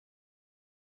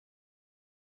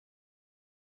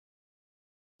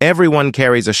Everyone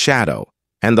carries a shadow,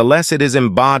 and the less it is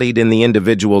embodied in the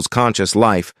individual's conscious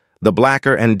life, the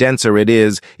blacker and denser it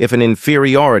is if an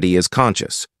inferiority is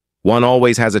conscious. One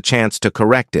always has a chance to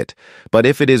correct it, but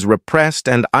if it is repressed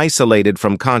and isolated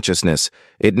from consciousness,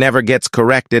 it never gets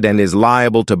corrected and is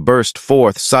liable to burst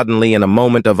forth suddenly in a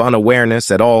moment of unawareness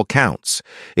at all counts.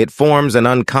 It forms an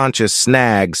unconscious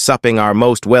snag supping our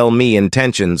most well-me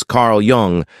intentions. Carl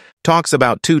Jung talks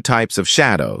about two types of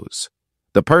shadows: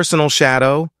 the personal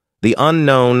shadow, the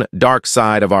unknown dark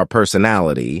side of our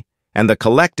personality, and the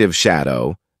collective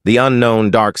shadow, the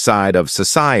unknown dark side of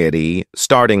society,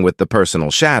 starting with the personal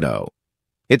shadow.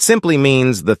 It simply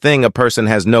means the thing a person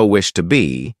has no wish to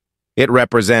be. It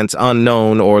represents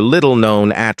unknown or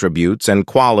little-known attributes and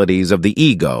qualities of the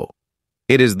ego.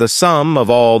 It is the sum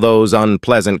of all those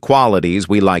unpleasant qualities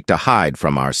we like to hide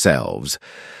from ourselves.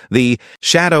 The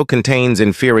shadow contains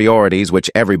inferiorities which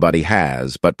everybody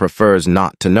has, but prefers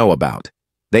not to know about.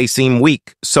 They seem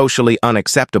weak, socially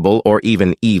unacceptable, or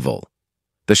even evil.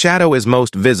 The shadow is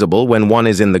most visible when one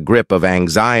is in the grip of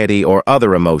anxiety or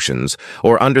other emotions,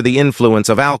 or under the influence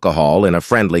of alcohol in a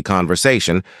friendly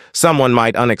conversation. Someone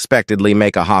might unexpectedly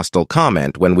make a hostile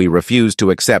comment when we refuse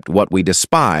to accept what we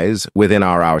despise within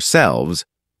ourselves.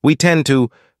 We tend to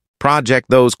project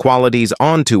those qualities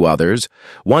onto others.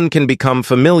 One can become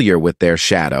familiar with their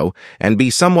shadow and be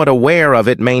somewhat aware of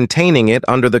it, maintaining it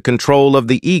under the control of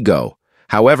the ego.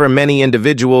 However, many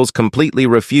individuals completely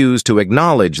refuse to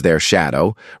acknowledge their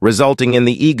shadow, resulting in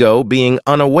the ego being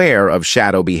unaware of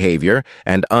shadow behavior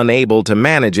and unable to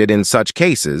manage it. In such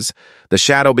cases, the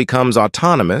shadow becomes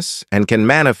autonomous and can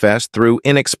manifest through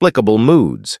inexplicable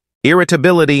moods.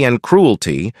 Irritability and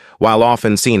cruelty, while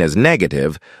often seen as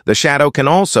negative, the shadow can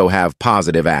also have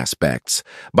positive aspects.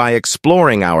 By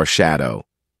exploring our shadow,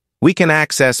 we can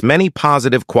access many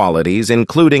positive qualities,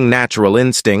 including natural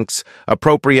instincts,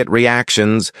 appropriate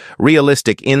reactions,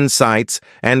 realistic insights,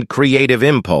 and creative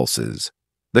impulses.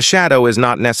 The shadow is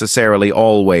not necessarily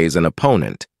always an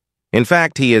opponent. In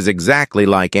fact, he is exactly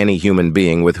like any human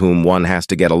being with whom one has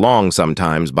to get along,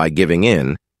 sometimes by giving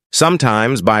in,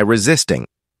 sometimes by resisting,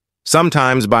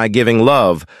 sometimes by giving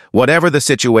love, whatever the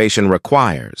situation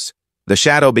requires. The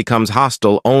shadow becomes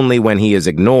hostile only when he is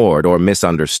ignored or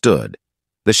misunderstood.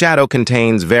 The shadow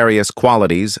contains various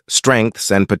qualities, strengths,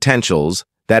 and potentials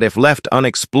that, if left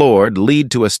unexplored,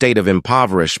 lead to a state of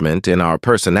impoverishment in our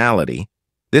personality.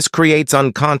 This creates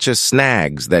unconscious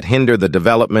snags that hinder the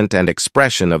development and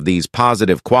expression of these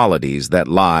positive qualities that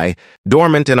lie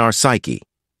dormant in our psyche.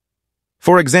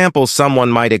 For example, someone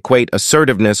might equate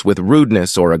assertiveness with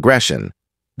rudeness or aggression,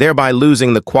 thereby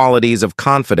losing the qualities of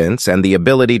confidence and the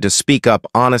ability to speak up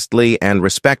honestly and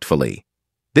respectfully.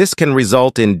 This can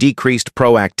result in decreased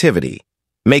proactivity,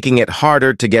 making it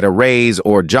harder to get a raise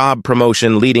or job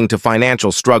promotion, leading to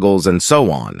financial struggles and so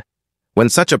on. When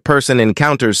such a person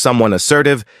encounters someone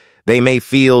assertive, they may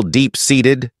feel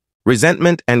deep-seated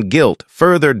resentment and guilt,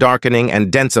 further darkening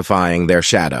and densifying their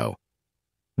shadow.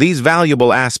 These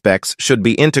valuable aspects should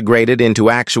be integrated into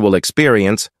actual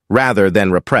experience rather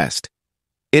than repressed.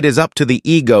 It is up to the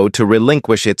ego to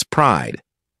relinquish its pride.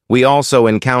 We also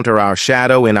encounter our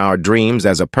shadow in our dreams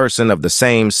as a person of the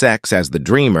same sex as the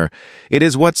dreamer. It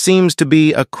is what seems to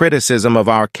be a criticism of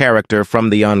our character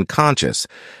from the unconscious,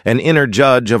 an inner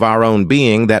judge of our own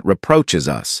being that reproaches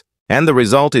us, and the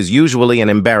result is usually an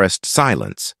embarrassed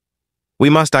silence. We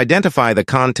must identify the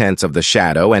contents of the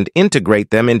shadow and integrate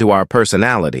them into our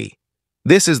personality.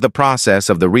 This is the process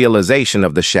of the realization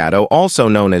of the shadow, also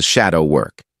known as shadow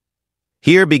work.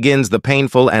 Here begins the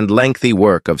painful and lengthy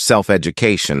work of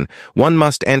self-education. One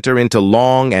must enter into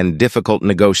long and difficult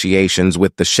negotiations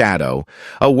with the shadow,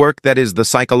 a work that is the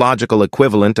psychological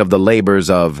equivalent of the labors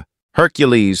of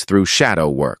Hercules through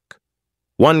shadow work.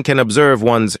 One can observe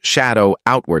one's shadow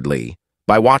outwardly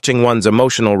by watching one's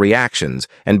emotional reactions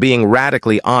and being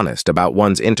radically honest about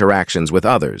one's interactions with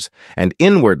others, and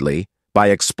inwardly by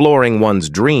exploring one's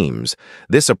dreams.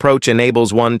 This approach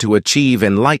enables one to achieve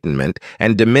enlightenment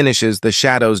and diminishes the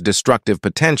shadow's destructive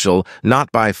potential, not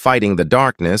by fighting the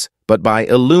darkness, but by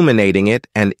illuminating it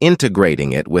and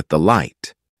integrating it with the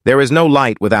light. There is no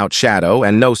light without shadow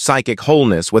and no psychic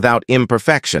wholeness without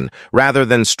imperfection. Rather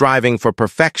than striving for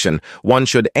perfection, one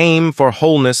should aim for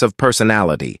wholeness of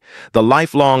personality. The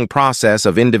lifelong process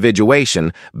of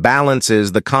individuation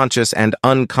balances the conscious and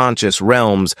unconscious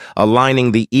realms,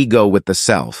 aligning the ego with the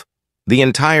self. The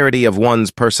entirety of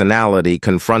one's personality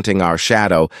confronting our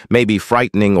shadow may be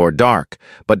frightening or dark,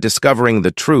 but discovering the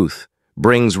truth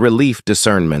brings relief,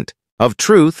 discernment, of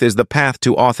truth is the path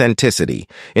to authenticity,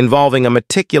 involving a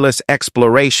meticulous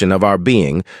exploration of our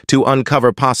being to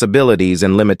uncover possibilities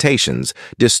and limitations,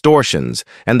 distortions,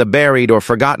 and the buried or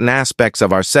forgotten aspects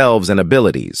of ourselves and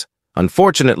abilities.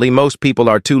 Unfortunately, most people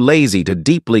are too lazy to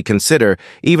deeply consider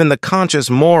even the conscious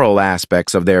moral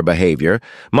aspects of their behavior,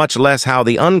 much less how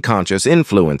the unconscious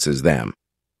influences them.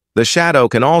 The shadow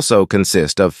can also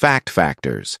consist of fact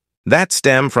factors that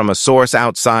stem from a source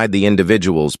outside the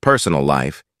individual's personal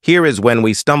life. Here is when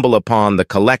we stumble upon the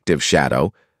collective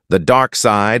shadow, the dark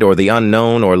side or the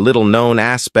unknown or little-known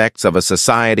aspects of a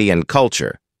society and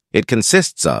culture. It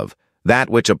consists of that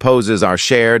which opposes our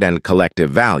shared and collective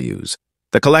values.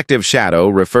 The collective shadow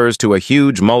refers to a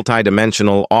huge,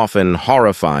 multidimensional, often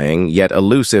horrifying yet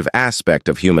elusive aspect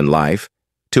of human life,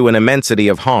 to an immensity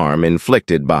of harm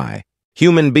inflicted by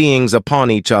human beings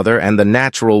upon each other and the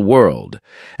natural world,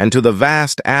 and to the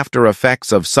vast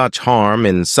after-effects of such harm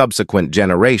in subsequent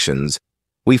generations.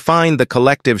 We find the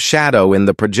collective shadow in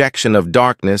the projection of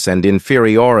darkness and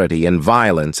inferiority and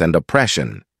violence and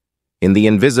oppression, in the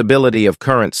invisibility of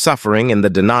current suffering, in the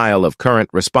denial of current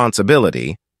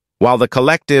responsibility. While the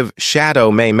collective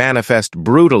shadow may manifest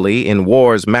brutally in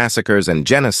wars, massacres, and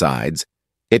genocides,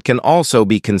 it can also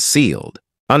be concealed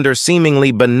under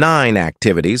seemingly benign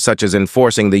activities such as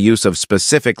enforcing the use of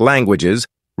specific languages,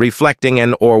 reflecting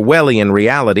an Orwellian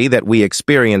reality that we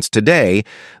experience today.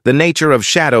 The nature of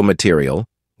shadow material,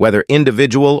 whether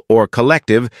individual or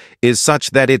collective, is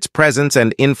such that its presence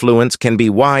and influence can be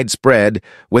widespread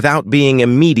without being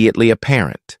immediately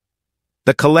apparent.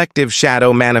 The collective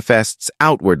shadow manifests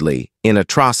outwardly in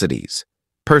atrocities,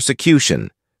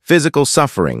 persecution, physical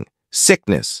suffering,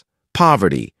 sickness,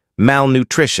 poverty,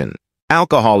 malnutrition,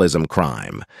 alcoholism,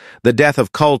 crime, the death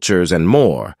of cultures, and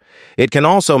more. It can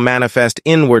also manifest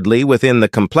inwardly within the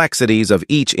complexities of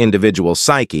each individual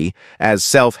psyche as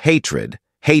self-hatred,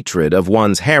 hatred of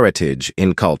one's heritage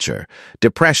in culture,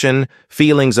 depression,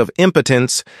 feelings of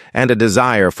impotence, and a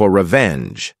desire for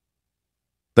revenge.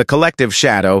 The collective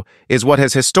shadow is what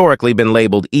has historically been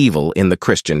labeled evil in the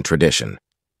Christian tradition.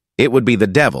 It would be the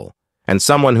devil, and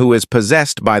someone who is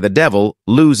possessed by the devil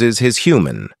loses his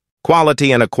human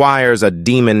quality and acquires a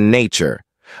demon nature.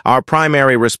 Our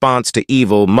primary response to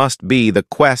evil must be the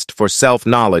quest for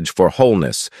self-knowledge for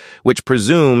wholeness, which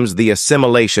presumes the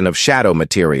assimilation of shadow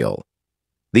material.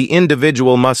 The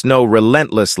individual must know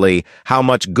relentlessly how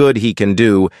much good he can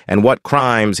do and what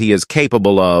crimes he is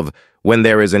capable of. When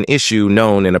there is an issue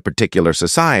known in a particular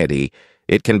society,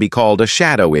 it can be called a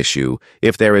shadow issue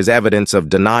if there is evidence of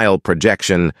denial,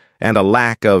 projection, and a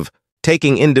lack of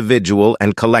taking individual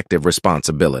and collective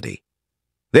responsibility.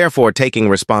 Therefore, taking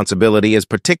responsibility is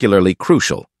particularly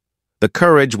crucial. The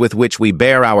courage with which we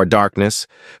bear our darkness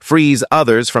frees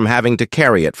others from having to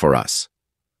carry it for us.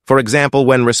 For example,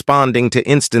 when responding to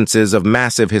instances of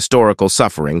massive historical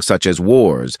suffering such as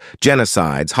wars,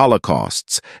 genocides,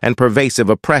 holocausts, and pervasive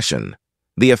oppression,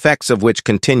 the effects of which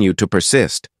continue to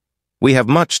persist, we have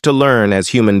much to learn as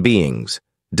human beings.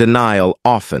 Denial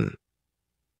often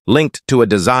linked to a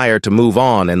desire to move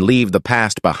on and leave the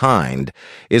past behind,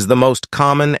 is the most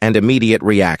common and immediate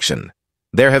reaction.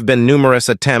 There have been numerous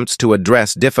attempts to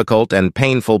address difficult and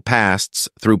painful pasts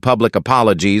through public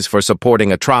apologies for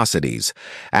supporting atrocities,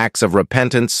 acts of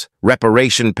repentance,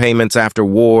 reparation payments after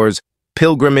wars,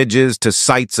 pilgrimages to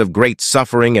sites of great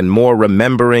suffering, and more.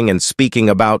 Remembering and speaking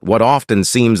about what often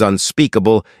seems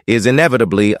unspeakable is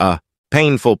inevitably a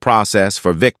painful process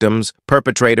for victims,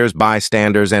 perpetrators,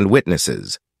 bystanders, and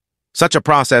witnesses. Such a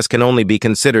process can only be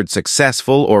considered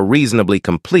successful or reasonably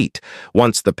complete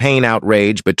once the pain,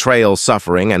 outrage, betrayal,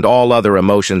 suffering, and all other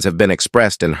emotions have been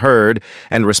expressed and heard,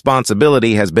 and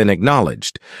responsibility has been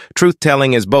acknowledged.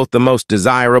 Truth-telling is both the most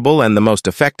desirable and the most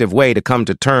effective way to come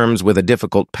to terms with a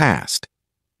difficult past.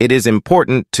 It is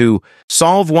important to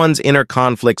solve one's inner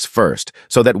conflicts first,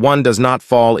 so that one does not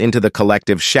fall into the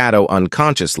collective shadow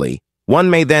unconsciously. One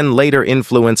may then later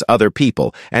influence other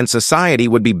people, and society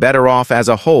would be better off as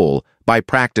a whole by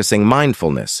practicing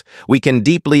mindfulness. We can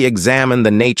deeply examine the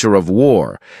nature of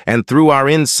war, and through our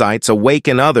insights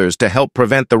awaken others to help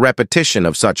prevent the repetition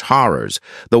of such horrors.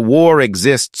 The war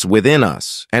exists within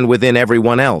us and within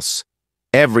everyone else.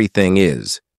 Everything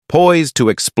is poised to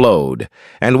explode,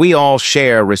 and we all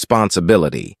share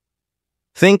responsibility.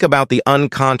 Think about the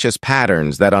unconscious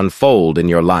patterns that unfold in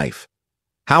your life.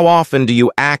 How often do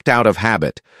you act out of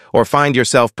habit or find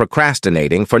yourself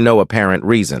procrastinating for no apparent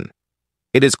reason?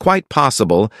 It is quite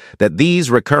possible that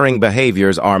these recurring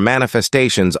behaviors are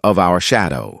manifestations of our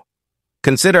shadow.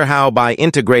 Consider how, by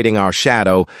integrating our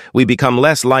shadow, we become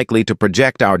less likely to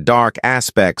project our dark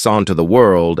aspects onto the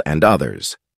world and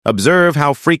others. Observe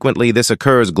how frequently this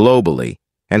occurs globally,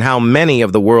 and how many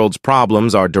of the world's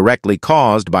problems are directly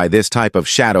caused by this type of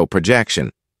shadow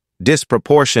projection.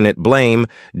 Disproportionate blame,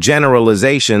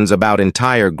 generalizations about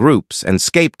entire groups, and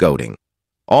scapegoating.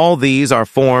 All these are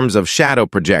forms of shadow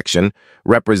projection,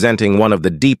 representing one of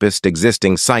the deepest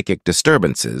existing psychic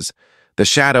disturbances. The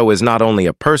shadow is not only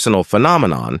a personal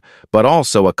phenomenon, but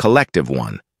also a collective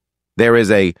one. There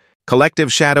is a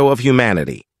collective shadow of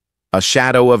humanity, a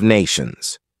shadow of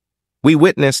nations. We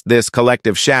witnessed this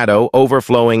collective shadow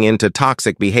overflowing into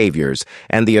toxic behaviors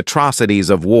and the atrocities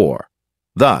of war.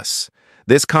 Thus,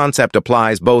 this concept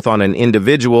applies both on an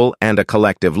individual and a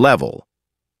collective level.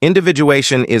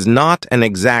 Individuation is not an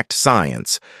exact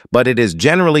science, but it is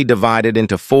generally divided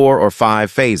into 4 or 5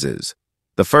 phases.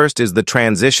 The first is the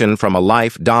transition from a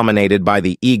life dominated by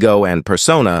the ego and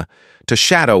persona to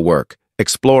shadow work,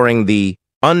 exploring the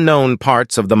unknown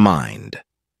parts of the mind.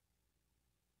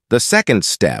 The second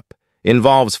step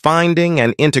involves finding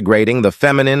and integrating the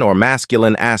feminine or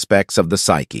masculine aspects of the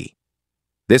psyche.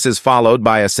 This is followed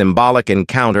by a symbolic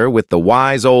encounter with the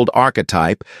wise old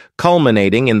archetype,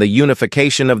 culminating in the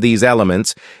unification of these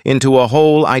elements into a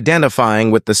whole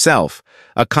identifying with the self,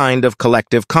 a kind of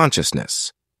collective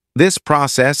consciousness. This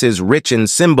process is rich in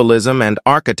symbolism and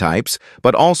archetypes,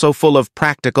 but also full of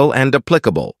practical and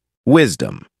applicable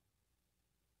wisdom.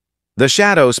 The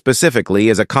shadow specifically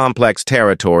is a complex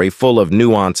territory full of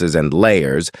nuances and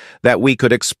layers that we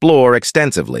could explore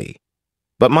extensively.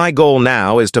 But my goal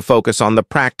now is to focus on the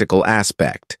practical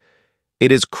aspect.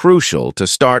 It is crucial to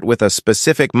start with a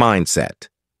specific mindset,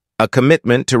 a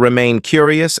commitment to remain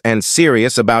curious and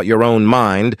serious about your own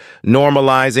mind,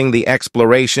 normalizing the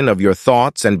exploration of your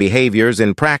thoughts and behaviors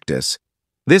in practice.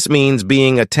 This means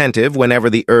being attentive whenever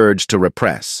the urge to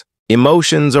repress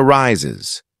emotions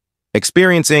arises.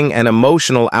 Experiencing an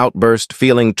emotional outburst,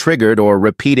 feeling triggered, or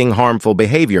repeating harmful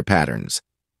behavior patterns.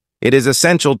 It is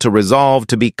essential to resolve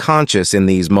to be conscious in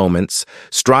these moments,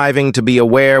 striving to be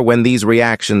aware when these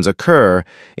reactions occur.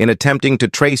 In attempting to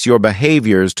trace your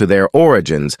behaviors to their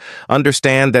origins,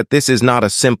 understand that this is not a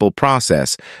simple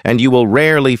process, and you will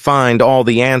rarely find all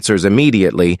the answers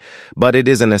immediately, but it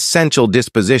is an essential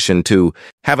disposition to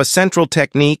have a central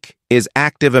technique is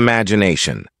active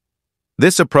imagination.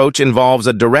 This approach involves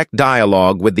a direct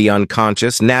dialogue with the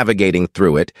unconscious, navigating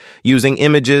through it, using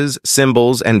images,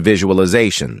 symbols, and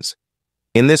visualizations.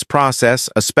 In this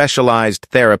process, a specialized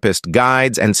therapist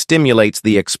guides and stimulates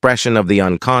the expression of the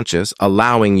unconscious,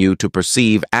 allowing you to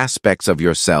perceive aspects of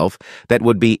yourself that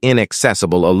would be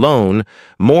inaccessible alone,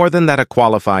 more than that a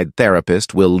qualified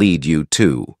therapist will lead you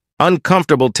to.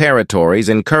 Uncomfortable territories,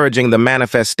 encouraging the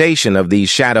manifestation of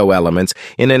these shadow elements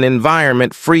in an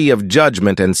environment free of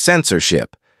judgment and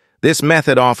censorship. This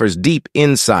method offers deep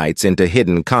insights into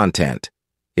hidden content.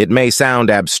 It may sound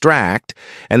abstract,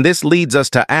 and this leads us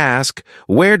to ask,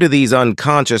 where do these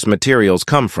unconscious materials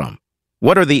come from?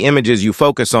 What are the images you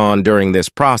focus on during this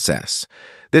process?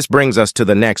 This brings us to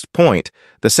the next point.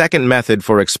 The second method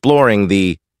for exploring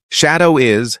the shadow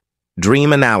is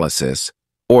dream analysis,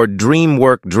 or dream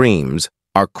work. Dreams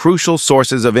are crucial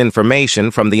sources of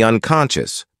information from the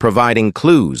unconscious, providing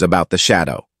clues about the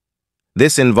shadow.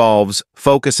 This involves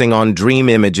focusing on dream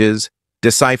images,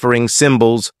 deciphering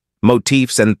symbols,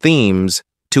 motifs, and themes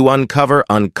to uncover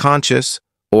unconscious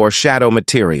or shadow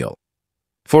material.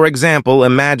 For example,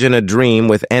 imagine a dream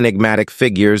with enigmatic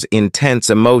figures, intense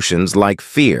emotions like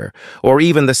fear, or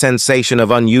even the sensation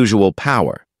of unusual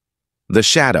power. The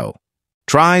shadow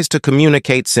tries to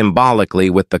communicate symbolically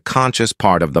with the conscious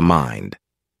part of the mind.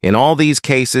 In all these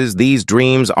cases, these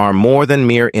dreams are more than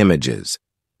mere images.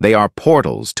 They are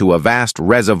portals to a vast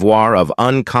reservoir of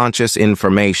unconscious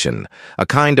information, a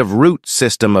kind of root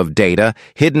system of data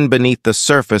hidden beneath the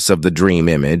surface of the dream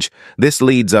image. This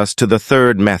leads us to the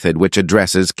third method, which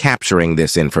addresses capturing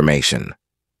this information.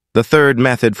 The third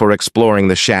method for exploring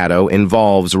the shadow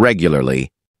involves regularly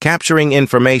capturing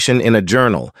information in a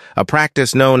journal, a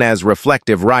practice known as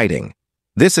reflective writing.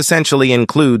 This essentially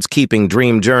includes keeping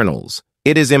dream journals.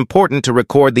 It is important to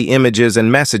record the images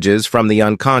and messages from the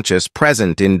unconscious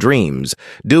present in dreams,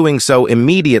 doing so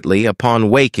immediately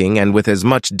upon waking and with as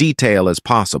much detail as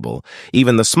possible,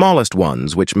 even the smallest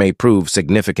ones, which may prove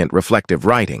significant. Reflective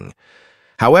writing,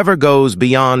 however, goes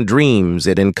beyond dreams.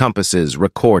 It encompasses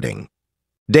recording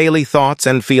daily thoughts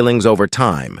and feelings over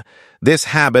time. This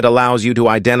habit allows you to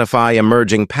identify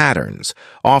emerging patterns,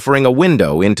 offering a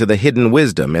window into the hidden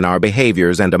wisdom in our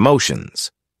behaviors and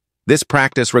emotions. This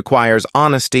practice requires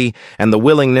honesty and the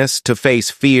willingness to face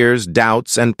fears,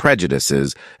 doubts, and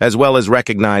prejudices, as well as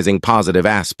recognizing positive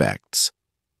aspects.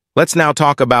 Let's now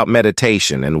talk about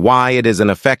meditation and why it is an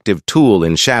effective tool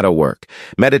in shadow work.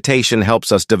 Meditation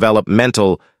helps us develop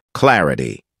mental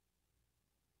clarity.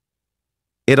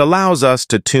 It allows us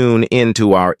to tune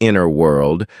into our inner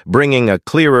world, bringing a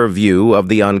clearer view of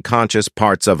the unconscious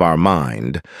parts of our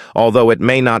mind, although it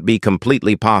may not be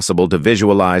completely possible to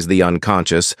visualize the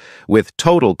unconscious with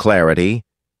total clarity.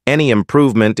 Any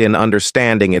improvement in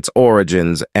understanding its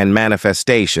origins and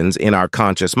manifestations in our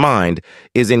conscious mind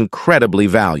is incredibly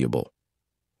valuable.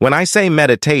 When I say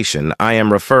meditation, I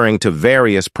am referring to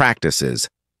various practices,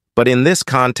 but in this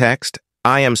context,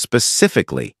 I am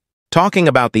specifically talking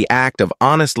about the act of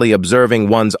honestly observing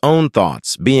one's own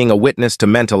thoughts, being a witness to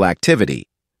mental activity.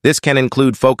 This can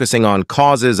include focusing on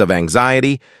causes of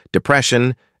anxiety,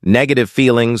 depression, negative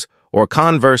feelings, or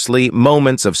conversely,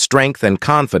 moments of strength and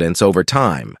confidence over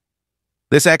time.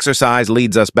 This exercise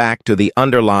leads us back to the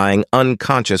underlying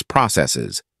unconscious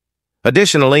processes.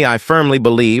 Additionally, I firmly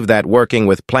believe that working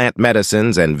with plant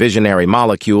medicines and visionary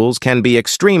molecules can be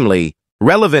extremely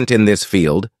relevant in this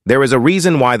field. There is a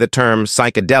reason why the term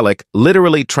psychedelic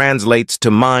literally translates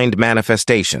to mind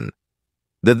manifestation.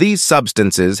 These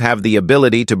substances have the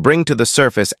ability to bring to the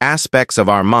surface aspects of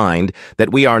our mind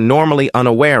that we are normally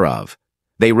unaware of.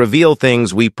 They reveal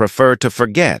things we prefer to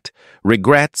forget,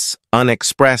 regrets,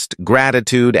 unexpressed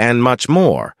gratitude, and much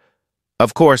more.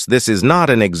 Of course, this is not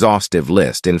an exhaustive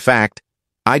list. In fact,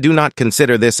 I do not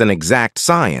consider this an exact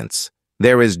science.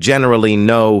 There is generally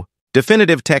no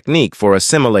definitive technique for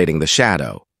assimilating the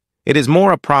shadow. It is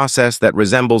more a process that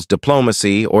resembles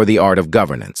diplomacy or the art of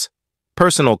governance.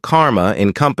 Personal karma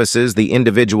encompasses the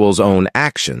individual's own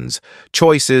actions,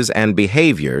 choices, and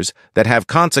behaviors that have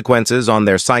consequences on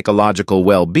their psychological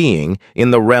well-being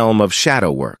in the realm of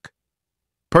shadow work.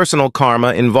 Personal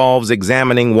karma involves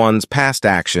examining one's past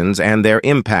actions and their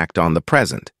impact on the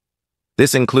present.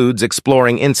 This includes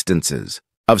exploring instances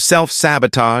of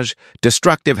self-sabotage,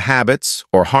 destructive habits,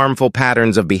 or harmful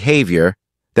patterns of behavior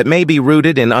that may be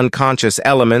rooted in unconscious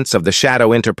elements of the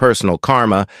shadow. Interpersonal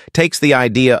karma takes the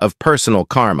idea of personal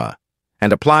karma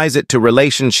and applies it to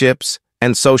relationships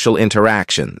and social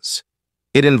interactions.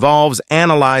 It involves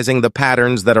analyzing the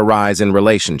patterns that arise in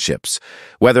relationships,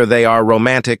 whether they are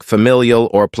romantic, familial,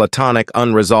 or platonic.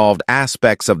 Unresolved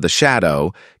aspects of the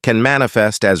shadow can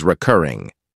manifest as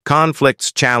recurring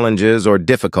conflicts, challenges, or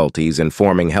difficulties in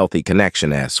forming healthy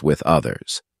connections with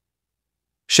others.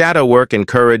 Shadow work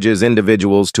encourages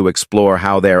individuals to explore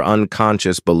how their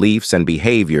unconscious beliefs and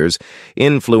behaviors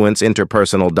influence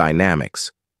interpersonal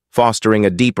dynamics, fostering a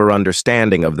deeper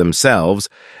understanding of themselves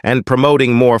and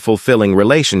promoting more fulfilling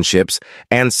relationships.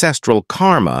 Ancestral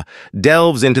karma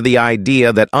delves into the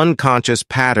idea that unconscious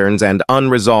patterns and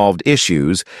unresolved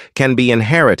issues can be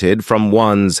inherited from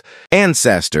one's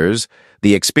ancestors.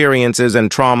 The experiences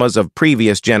and traumas of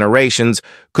previous generations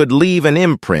could leave an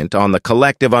imprint on the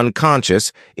collective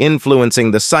unconscious,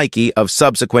 influencing the psyche of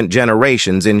subsequent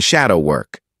generations. In shadow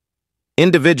work,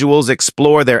 individuals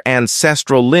explore their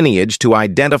ancestral lineage to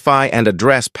identify and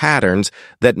address patterns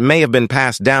that may have been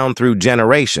passed down through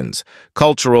generations.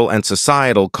 Cultural and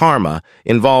societal karma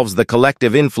involves the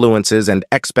collective influences and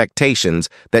expectations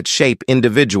that shape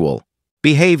individual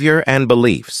behavior and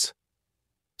beliefs.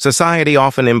 Society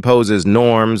often imposes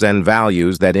norms and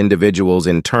values that individuals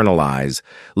internalize,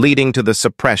 leading to the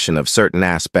suppression of certain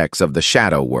aspects of the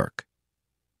shadow work.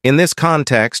 In this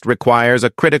context, requires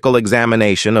a critical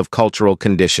examination of cultural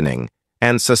conditioning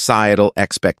and societal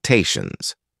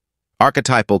expectations.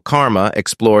 Archetypal karma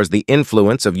explores the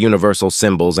influence of universal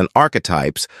symbols and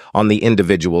archetypes on the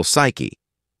individual psyche.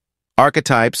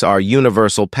 Archetypes are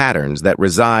universal patterns that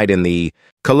reside in the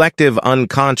collective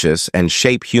unconscious and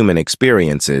shape human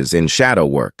experiences. In shadow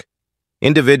work,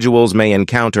 individuals may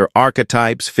encounter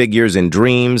archetypes, figures in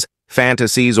dreams,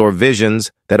 fantasies, or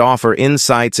visions that offer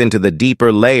insights into the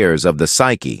deeper layers of the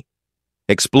psyche.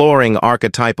 Exploring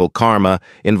archetypal karma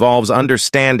involves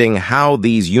understanding how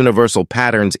these universal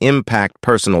patterns impact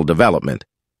personal development.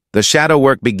 The shadow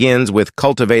work begins with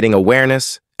cultivating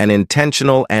awareness, an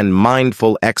intentional and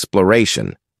mindful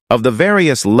exploration of the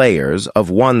various layers of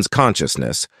one's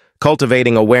consciousness.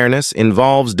 Cultivating awareness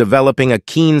involves developing a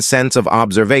keen sense of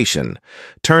observation,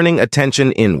 turning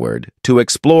attention inward to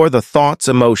explore the thoughts,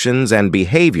 emotions, and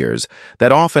behaviors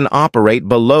that often operate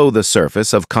below the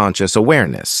surface of conscious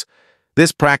awareness.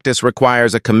 This practice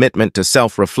requires a commitment to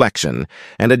self-reflection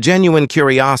and a genuine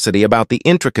curiosity about the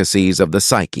intricacies of the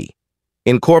psyche.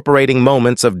 Incorporating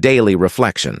moments of daily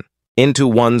reflection into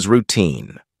one's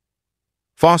routine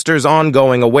fosters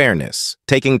ongoing awareness,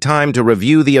 taking time to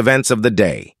review the events of the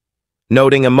day,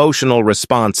 noting emotional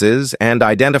responses, and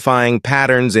identifying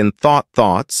patterns in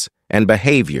thoughts and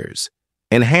behaviors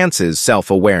enhances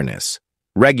self-awareness,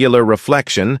 Regular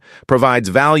reflection provides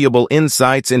valuable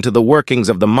insights into the workings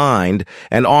of the mind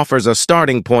and offers a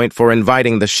starting point for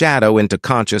inviting the shadow into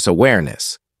conscious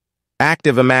awareness.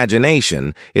 Active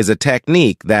imagination is a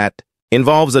technique that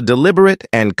involves a deliberate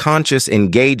and conscious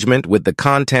engagement with the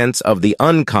contents of the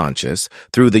unconscious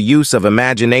through the use of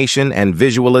imagination and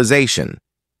visualization.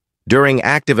 During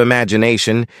active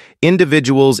imagination,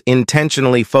 individuals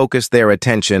intentionally focus their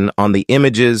attention on the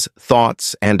images,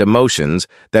 thoughts, and emotions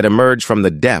that emerge from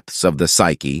the depths of the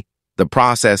psyche. The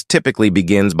process typically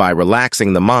begins by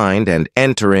relaxing the mind and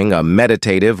entering a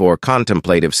meditative or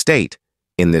contemplative state.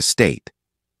 In this state,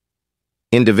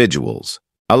 individuals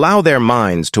allow their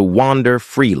minds to wander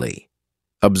freely,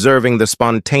 observing the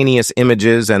spontaneous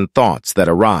images and thoughts that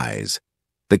arise.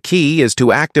 The key is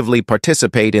to actively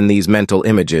participate in these mental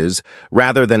images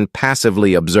rather than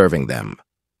passively observing them.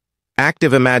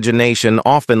 Active imagination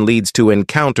often leads to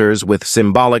encounters with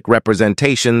symbolic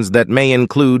representations that may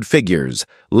include figures,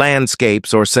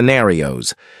 landscapes, or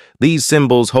scenarios. These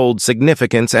symbols hold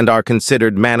significance and are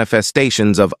considered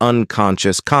manifestations of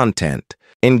unconscious content.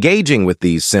 Engaging with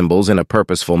these symbols in a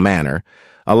purposeful manner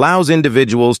allows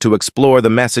individuals to explore the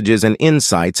messages and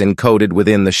insights encoded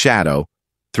within the shadow.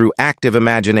 Through active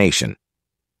imagination,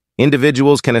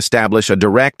 individuals can establish a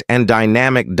direct and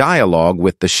dynamic dialogue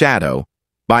with the shadow.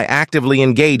 By actively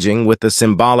engaging with the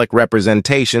symbolic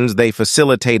representations, they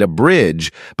facilitate a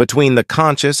bridge between the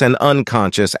conscious and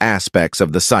unconscious aspects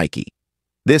of the psyche.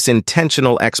 This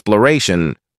intentional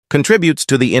exploration contributes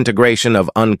to the integration of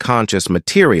unconscious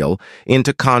material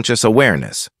into conscious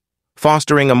awareness,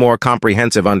 fostering a more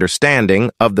comprehensive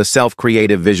understanding of the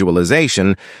self-creative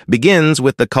visualization. Begins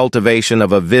with the cultivation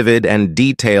of a vivid and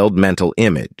detailed mental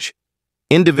image.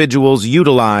 Individuals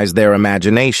utilize their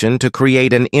imagination to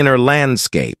create an inner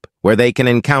landscape where they can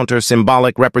encounter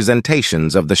symbolic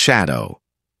representations of the shadow.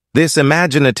 This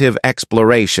imaginative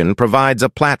exploration provides a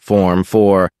platform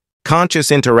for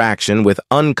conscious interaction with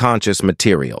unconscious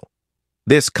material.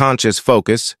 This conscious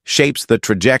focus shapes the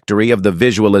trajectory of the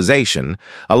visualization,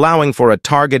 allowing for a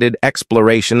targeted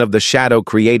exploration of the shadow.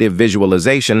 Creative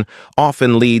visualization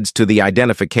often leads to the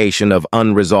identification of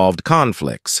unresolved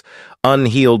conflicts,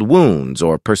 unhealed wounds,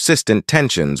 or persistent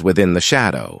tensions within the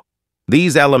shadow.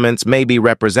 These elements may be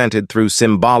represented through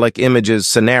symbolic images,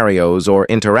 scenarios, or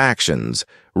interactions.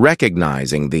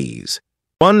 Recognizing these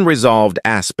unresolved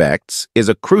aspects is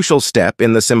a crucial step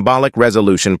in the symbolic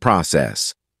resolution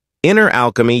process. Inner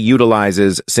alchemy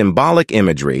utilizes symbolic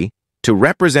imagery to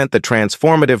represent the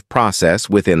transformative process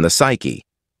within the psyche.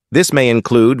 This may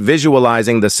include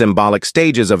visualizing the symbolic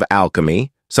stages of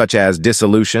alchemy, such as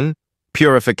dissolution,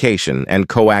 purification, and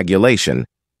coagulation,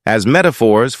 as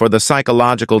metaphors for the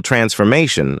psychological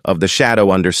transformation of the shadow.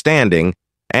 Understanding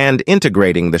and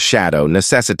integrating the shadow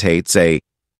necessitates a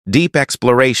deep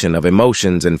exploration of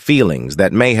emotions and feelings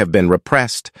that may have been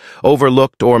repressed,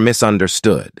 overlooked, or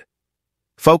misunderstood.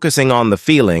 Focusing on the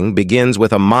feeling begins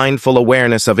with a mindful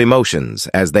awareness of emotions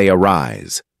as they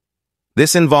arise.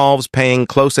 This involves paying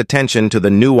close attention to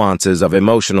the nuances of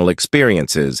emotional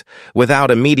experiences without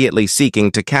immediately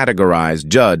seeking to categorize,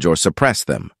 judge, or suppress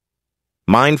them.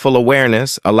 Mindful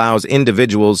awareness allows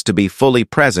individuals to be fully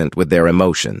present with their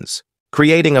emotions,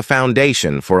 creating a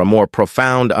foundation for a more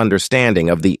profound understanding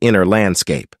of the inner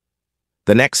landscape.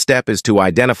 The next step is to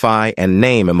identify and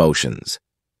name emotions.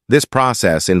 This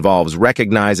process involves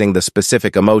recognizing the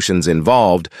specific emotions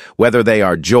involved, whether they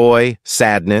are joy,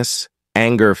 sadness,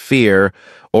 anger, fear,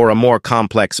 or a more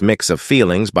complex mix of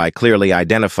feelings. By clearly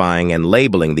identifying and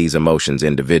labeling these emotions,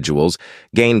 individuals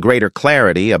gain greater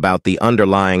clarity about the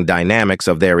underlying dynamics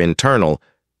of their internal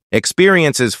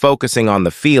experiences. Focusing on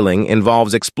the feeling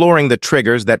involves exploring the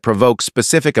triggers that provoke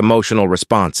specific emotional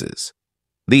responses.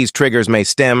 These triggers may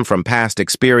stem from past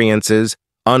experiences,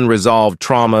 unresolved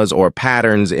traumas, or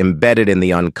patterns embedded in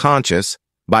the unconscious.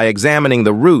 By examining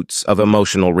the roots of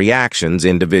emotional reactions,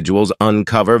 individuals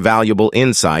uncover valuable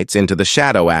insights into the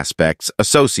shadow aspects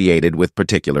associated with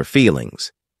particular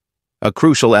feelings. A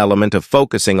crucial element of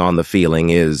focusing on the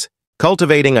feeling is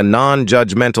cultivating a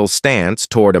non-judgmental stance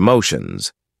toward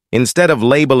emotions. Instead of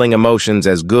labeling emotions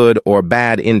as good or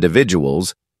bad,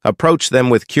 individuals approach them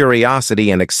with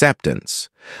curiosity and acceptance.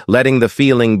 Letting the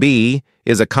feeling be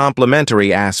is a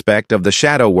complementary aspect of the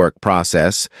shadow work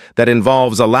process that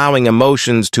involves allowing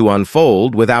emotions to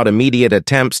unfold without immediate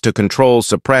attempts to control,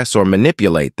 suppress, or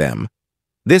manipulate them.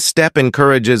 This step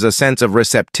encourages a sense of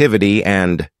receptivity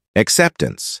and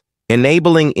acceptance,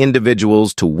 enabling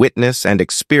individuals to witness and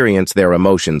experience their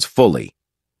emotions fully.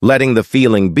 Letting the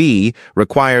feeling be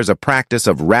requires a practice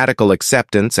of radical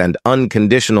acceptance and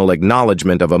unconditional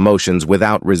acknowledgement of emotions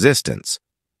without resistance.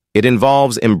 It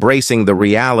involves embracing the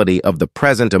reality of the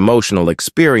present emotional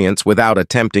experience without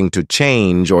attempting to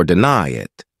change or deny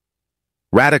it.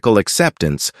 Radical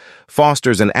acceptance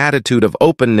fosters an attitude of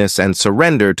openness and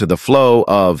surrender to the flow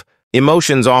of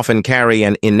emotions. Often carry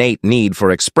an innate need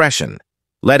for expression.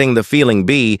 Letting the feeling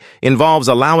be involves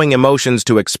allowing emotions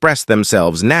to express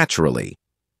themselves naturally.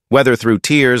 Whether through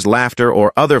tears, laughter,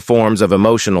 or other forms of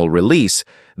emotional release,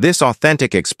 this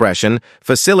authentic expression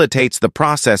facilitates the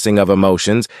processing of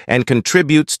emotions and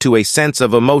contributes to a sense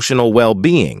of emotional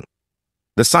well-being.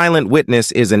 The silent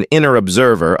witness is an inner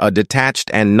observer, a detached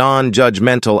and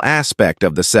non-judgmental aspect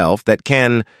of the self that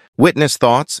can witness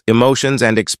thoughts, emotions,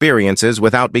 and experiences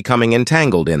without becoming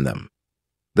entangled in them.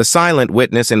 The silent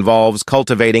witness involves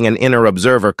cultivating an inner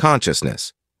observer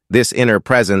consciousness. This inner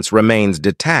presence remains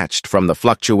detached from the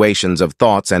fluctuations of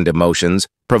thoughts and emotions,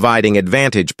 providing a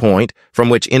vantage point from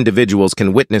which individuals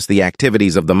can witness the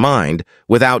activities of the mind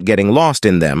without getting lost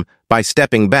in them. By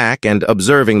stepping back and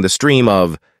observing the stream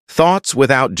of thoughts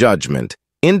without judgment,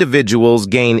 individuals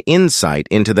gain insight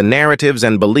into the narratives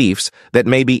and beliefs that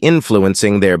may be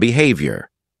influencing their behavior.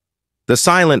 The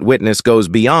silent witness goes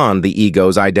beyond the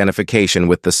ego's identification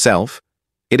with the self.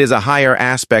 It is a higher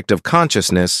aspect of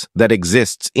consciousness that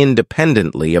exists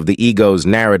independently of the ego's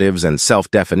narratives and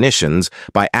self-definitions.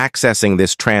 By accessing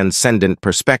this transcendent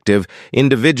perspective,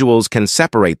 individuals can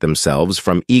separate themselves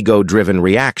from ego-driven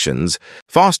reactions,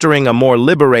 fostering a more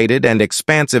liberated and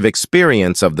expansive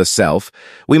experience of the self.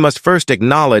 We must first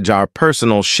acknowledge our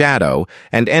personal shadow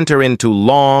and enter into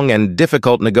long and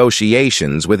difficult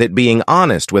negotiations with it, being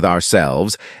honest with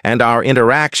ourselves and our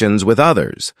interactions with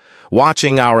others,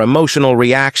 watching our emotional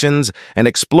reactions and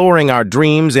exploring our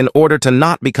dreams in order to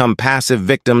not become passive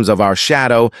victims of our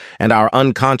shadow and our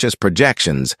unconscious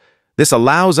projections. This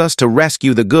allows us to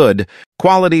rescue the good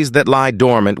qualities that lie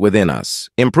dormant within us,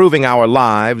 improving our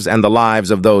lives and the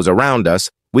lives of those around us.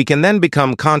 We can then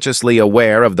become consciously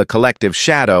aware of the collective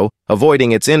shadow,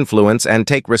 avoiding its influence, and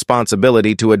take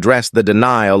responsibility to address the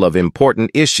denial of important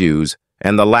issues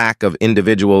and the lack of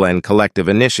individual and collective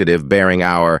initiative. Bearing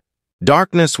our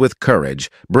darkness with courage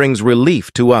brings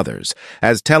relief to others,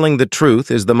 as telling the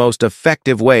truth is the most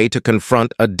effective way to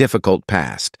confront a difficult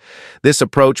past. This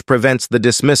approach prevents the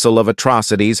dismissal of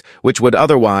atrocities which would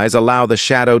otherwise allow the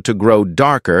shadow to grow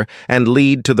darker and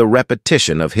lead to the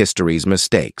repetition of history's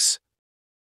mistakes.